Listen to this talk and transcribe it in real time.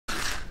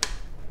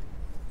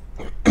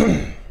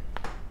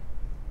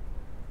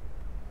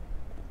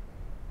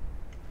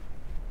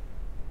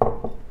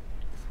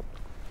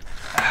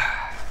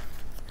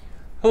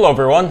Hello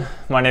everyone,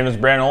 my name is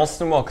Brandon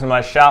Olson. Welcome to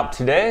my shop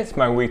today. It's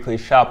my weekly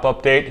shop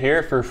update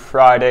here for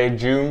Friday,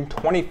 June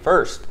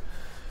 21st.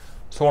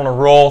 So I want to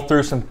roll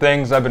through some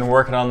things I've been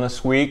working on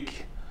this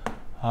week.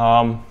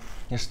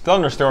 It's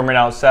thunderstorming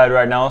outside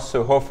right now,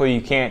 so hopefully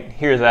you can't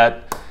hear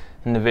that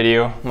in the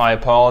video. My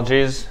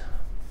apologies.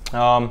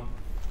 So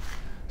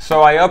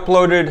I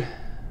uploaded,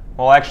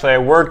 I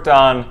worked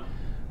on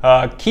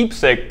a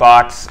keepsake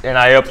box and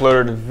I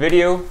uploaded a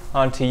video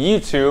onto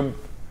YouTube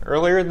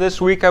earlier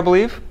this week, I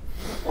believe.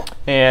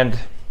 And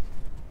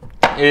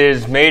it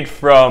is made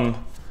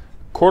from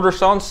quarter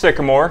sawn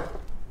sycamore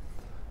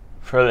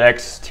for the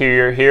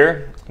exterior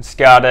here. It's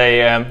got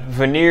a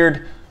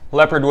veneered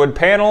leopard wood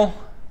panel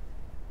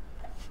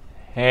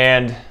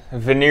and a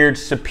veneered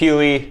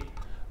sapele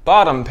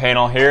bottom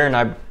panel here, and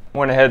I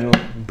went ahead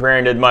and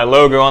branded my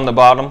logo on the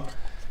bottom.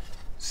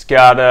 It's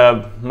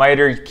got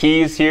mitered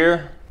keys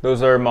here.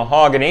 Those are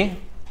mahogany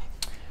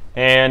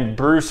and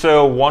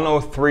Brusso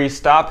 103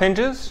 stop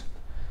hinges.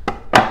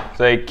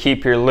 They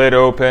keep your lid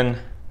open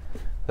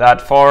that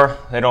far.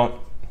 They don't,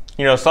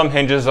 some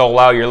hinges will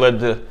allow your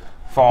lid to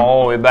fall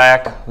all the way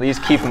back. These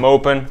keep them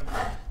open.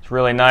 It's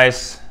really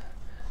nice.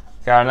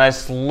 Got a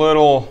nice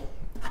little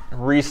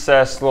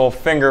recessed little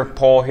finger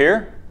pull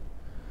here.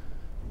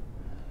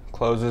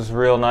 Closes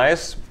real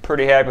nice.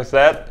 Pretty happy with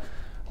that.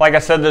 Like I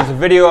said, there's a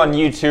video on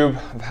YouTube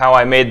of how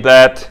I made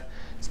that.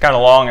 It's kind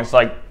of long. It's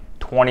like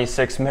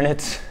 26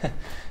 minutes.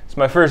 It's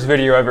my first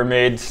video I ever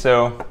made,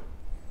 so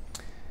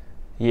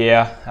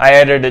yeah, I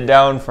edited it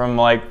down from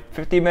like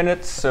 50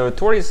 minutes, so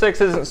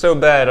 26 isn't so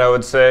bad, I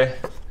would say.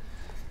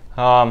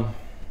 I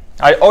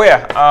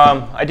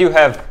do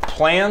have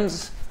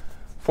plans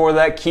for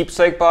that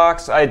keepsake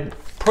box. I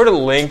put a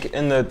link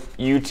in the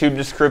YouTube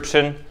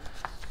description,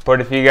 but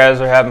if you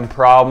guys are having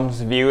problems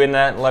viewing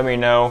that, let me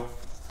know.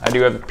 I do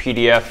have a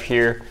PDF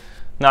here.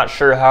 Not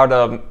sure how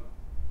to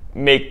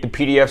make the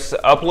PDFs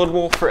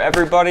uploadable for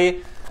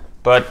everybody,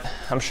 but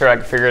I'm sure I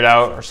can figure it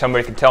out, or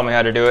somebody can tell me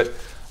how to do it.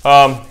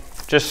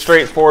 Just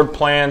straightforward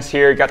plans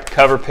here. Got the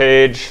cover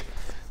page,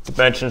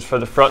 dimensions for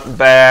the front and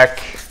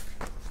back,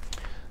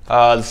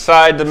 the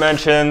side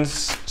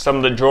dimensions, some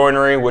of the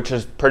joinery, which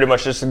is pretty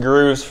much just the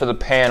grooves for the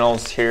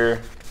panels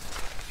here.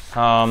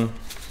 What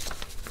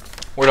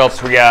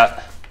else we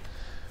got?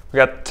 We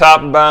got the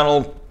top and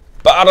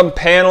bottom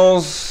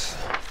panels,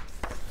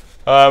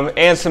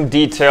 and some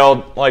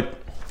detailed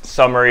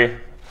summary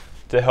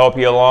to help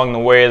you along the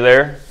way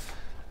there.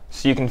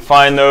 So you can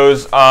find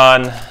those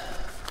on,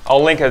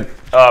 I'll link it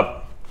up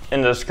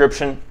in the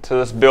description to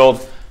this build,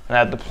 and I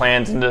have the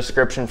plans in the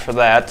description for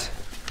that.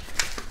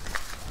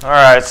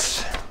 Alright,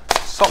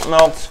 something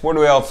else. What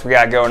else we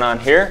got going on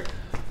here?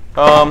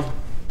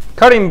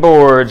 Cutting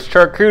boards,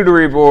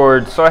 charcuterie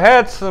boards. So I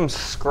had some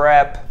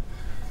scrap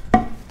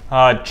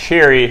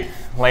cherry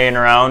laying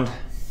around,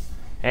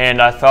 and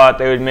I thought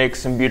they would make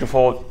some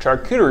beautiful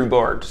charcuterie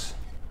boards.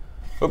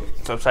 Oops,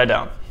 it's upside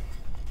down.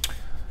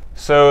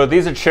 So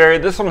these are cherry.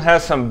 This one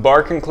has some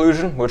bark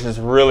inclusion, which is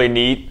really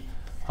neat.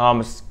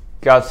 It's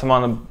got some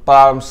on the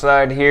bottom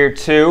side here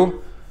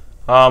too.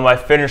 I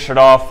finished it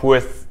off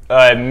with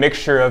a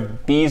mixture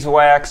of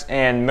beeswax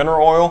and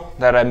mineral oil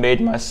that I made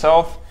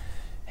myself,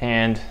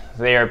 and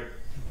they are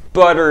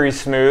buttery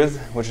smooth,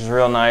 which is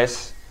real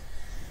nice.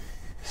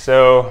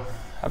 So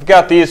I've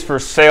got these for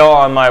sale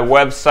on my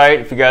website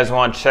if you guys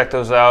want to check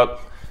those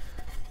out.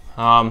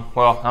 On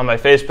my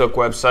Facebook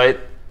website.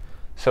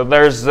 So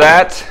there's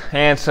that,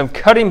 and some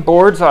cutting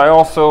boards I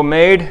also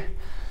made.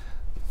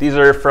 These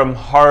are from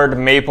hard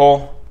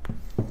maple.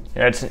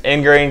 It's an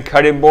ingrain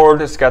cutting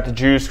board. It's got the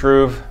juice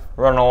groove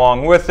running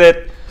along with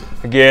it.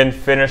 Again,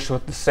 finished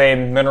with the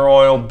same mineral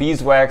oil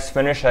beeswax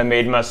finish I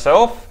made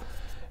myself.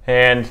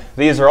 And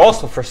these are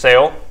also for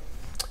sale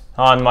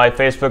on my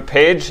Facebook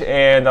page.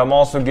 And I'm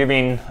also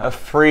giving a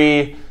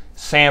free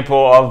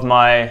sample of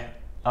my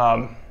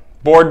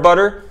board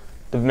butter,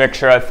 the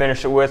mixture I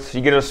finished it with. So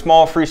you get a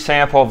small free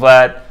sample of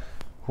that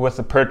with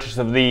the purchase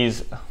of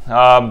these.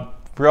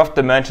 Rough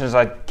dimensions,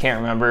 I can't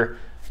remember.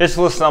 It's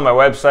listed on my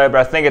website, but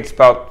I think it's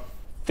about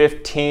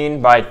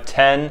 15 by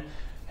 10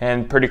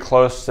 and pretty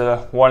close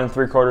to 1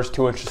 3/4,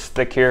 2 inches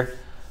thick here.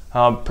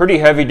 Pretty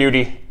heavy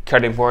duty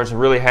cutting boards. I'm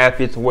really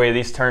happy with the way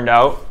these turned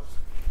out.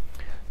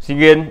 So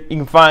again, you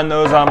can find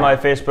those on my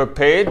Facebook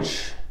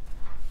page,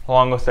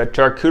 along with that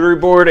charcuterie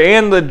board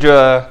and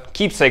the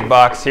keepsake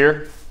box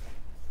here.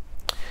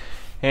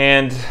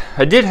 And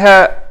I think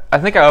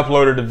I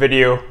uploaded a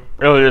video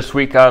earlier this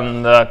week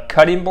on the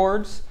cutting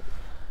boards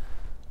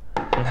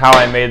and how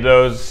I made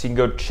those. You can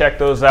go check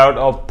those out.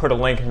 I'll put a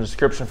link in the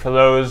description for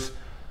those.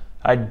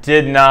 I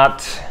did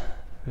not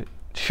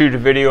shoot a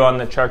video on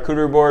the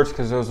charcuterie boards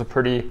because those are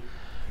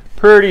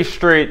pretty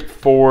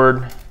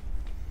straightforward.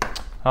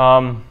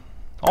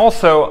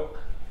 Also,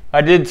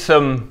 I did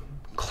some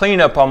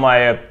cleanup on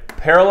my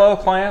parallel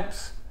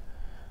clamps.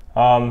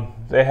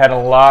 They had a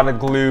lot of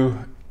glue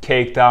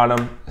caked on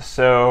them,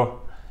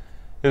 so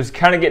it was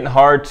kind of getting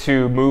hard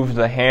to move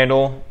the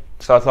handle.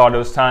 So I thought it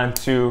was time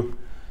to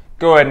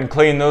go ahead and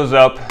clean those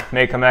up,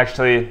 make them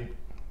actually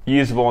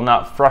usable and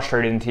not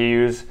frustrating to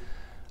use.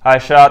 I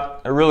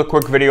shot a really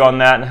quick video on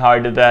that and how I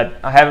did that.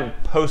 I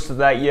haven't posted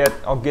that yet.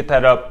 I'll get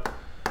that up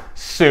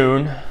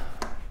soon,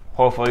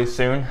 hopefully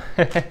soon.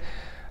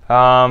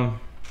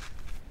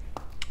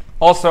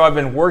 Also, I've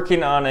been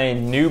working on a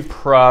new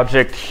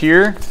project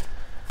here.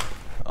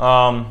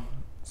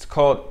 It's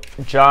called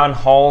John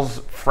Hall's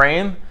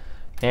Frame,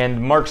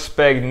 and Mark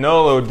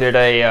Spagnolo did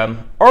a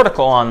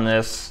article on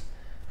this.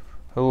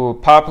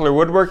 Popular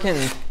Woodworking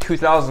in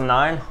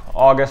 2009,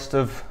 August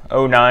of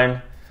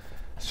 09.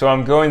 So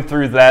I'm going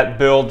through that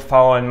build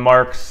following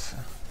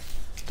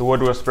the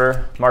Wood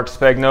Whisperer, Mark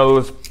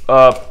Spagnolo's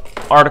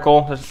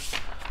article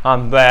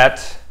on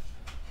that.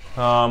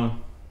 I'm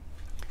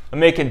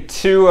making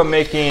two. I'm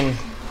making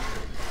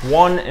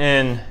one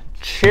in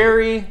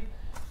cherry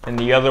and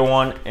the other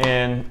one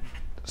in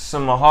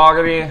some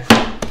mahogany.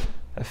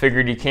 I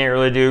figured you can't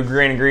really do a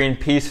green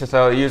piece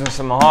without using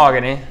some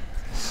mahogany.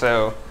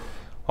 So,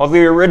 well, the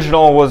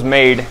original was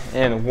made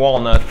in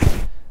walnut,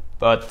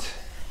 but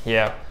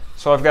yeah.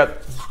 So I've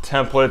got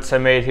templates I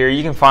made here.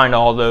 You can find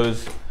all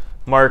those.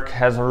 Mark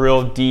has a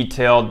real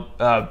detailed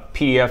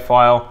PDF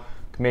file.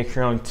 You can make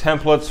your own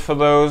templates for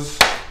those,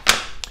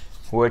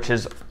 which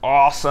is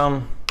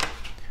awesome.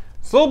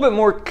 It's a little bit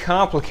more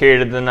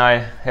complicated than I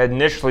had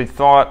initially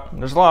thought.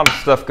 There's a lot of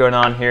stuff going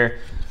on here.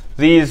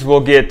 These will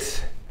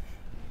get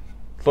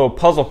little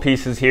puzzle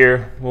pieces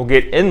here, will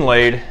get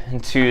inlaid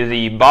into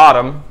the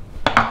bottom.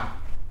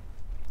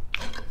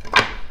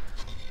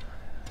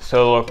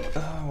 So look,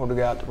 what do we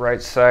got the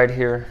right side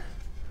here?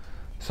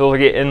 So we'll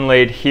get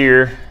inlaid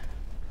here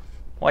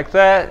like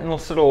that, and we'll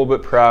sit a little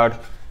bit proud.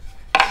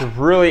 It's a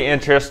really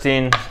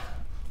interesting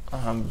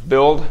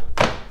build.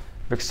 I'm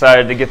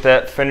excited to get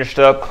that finished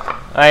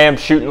up. I am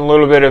shooting a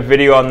little bit of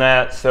video on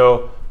that,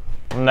 so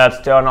when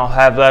that's done, I'll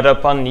have that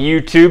up on the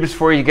YouTubes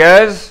for you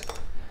guys.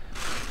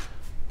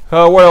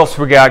 What else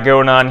we got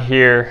going on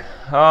here?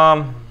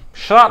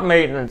 Shop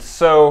maintenance.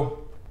 So,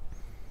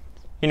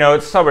 you know,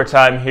 it's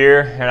summertime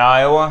here in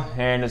Iowa,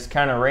 and it's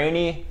kind of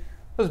rainy.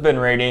 It's been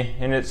rainy,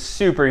 and it's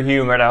super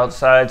humid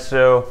outside,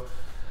 so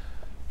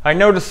I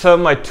noticed some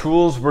of my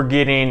tools were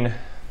getting a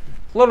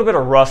little bit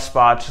of rust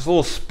spots, just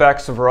little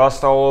specks of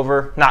rust all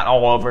over. Not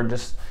all over,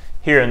 just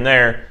here and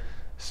there.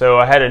 So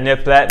I had to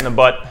nip that in the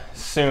butt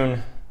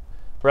soon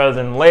rather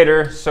than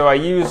later. So I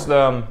used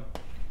a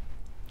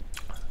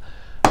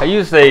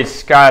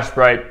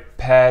Scotch-Brite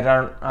pad.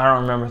 I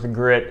don't remember the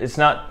grit. It's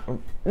not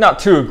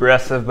too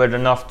aggressive, but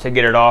enough to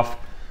get it off.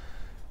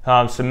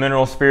 Some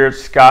mineral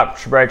spirits,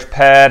 Scotch-Brite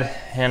pad,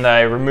 and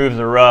I removed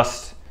the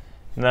rust.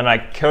 And then I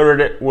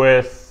coated it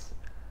with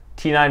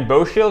T9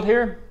 Bow Shield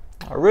here.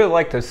 I really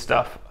like this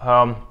stuff.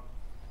 I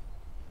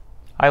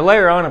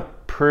layer on a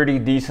pretty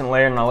decent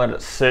layer and I let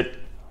it sit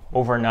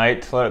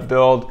overnight to let it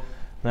build. And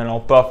then I'll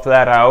buff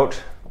that out.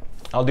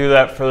 I'll do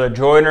that for the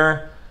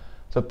joiner,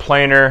 the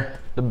planer,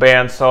 the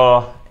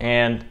bandsaw,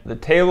 and the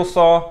table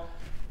saw.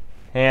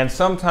 And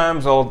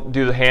sometimes I'll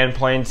do the hand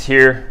planes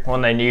here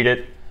when they need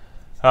it.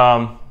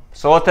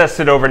 So let that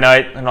sit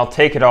overnight and I'll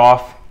take it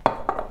off.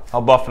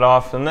 I'll buff it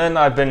off. And then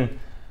I've been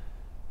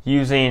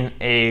using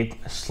a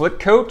slick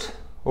coat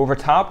over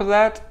top of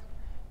that.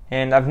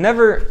 And I've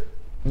never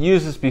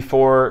used this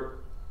before.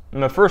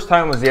 And the first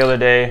time was the other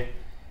day.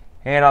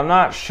 And I'm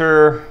not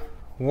sure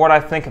what I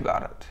think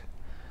about it.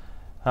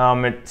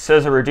 It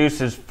says it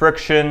reduces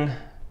friction.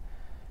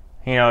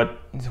 You know,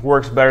 it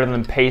works better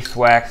than paste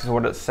wax is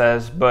what it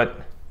says,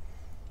 but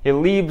it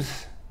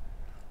leaves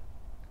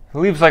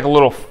like a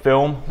little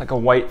film, like a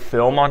white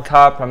film on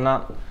top. I'm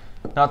not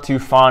too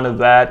fond of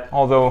that,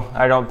 although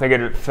I don't think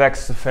it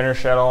affects the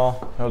finish at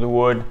all, of the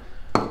wood.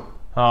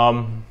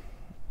 And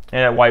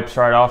it wipes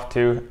right off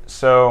too.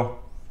 So,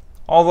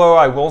 although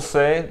I will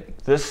say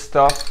this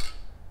stuff,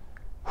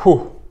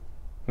 whew,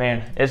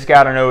 man, it's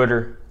got an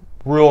odor,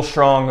 real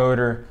strong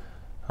odor.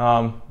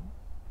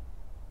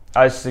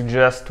 I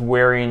suggest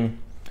wearing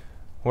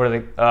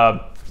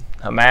a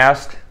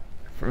mask,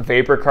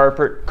 vapor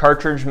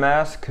cartridge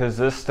mask, because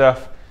this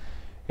stuff,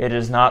 it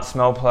does not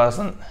smell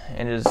pleasant.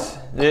 It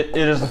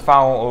is a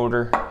foul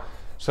odor.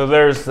 So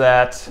there's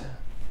that.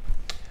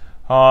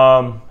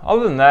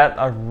 Other than that,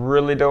 I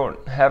really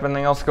don't have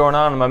anything else going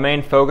on. My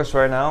main focus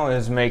right now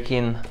is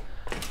making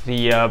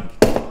the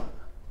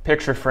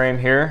picture frame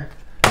here,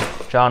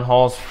 John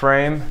Hall's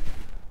frame.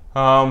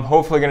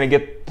 Hopefully gonna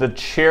get the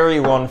cherry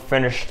one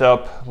finished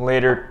up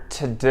later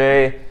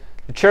today.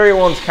 The cherry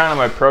one's kind of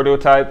my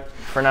prototype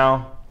for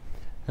now.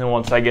 And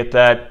once I get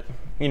that,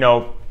 you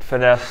know,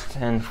 finessed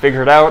and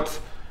figured out,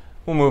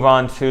 we'll move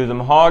on to the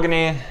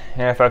mahogany.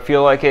 And if I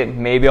feel like it,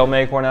 maybe I'll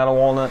make one out of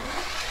walnut.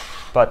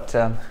 But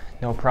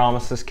no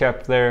promises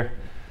kept there.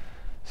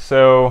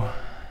 So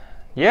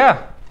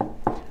yeah,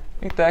 I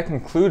think that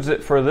concludes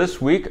it for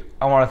this week.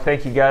 I want to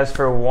thank you guys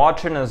for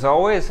watching as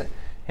always,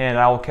 and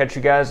I will catch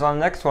you guys on the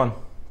next one.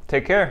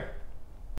 Take care.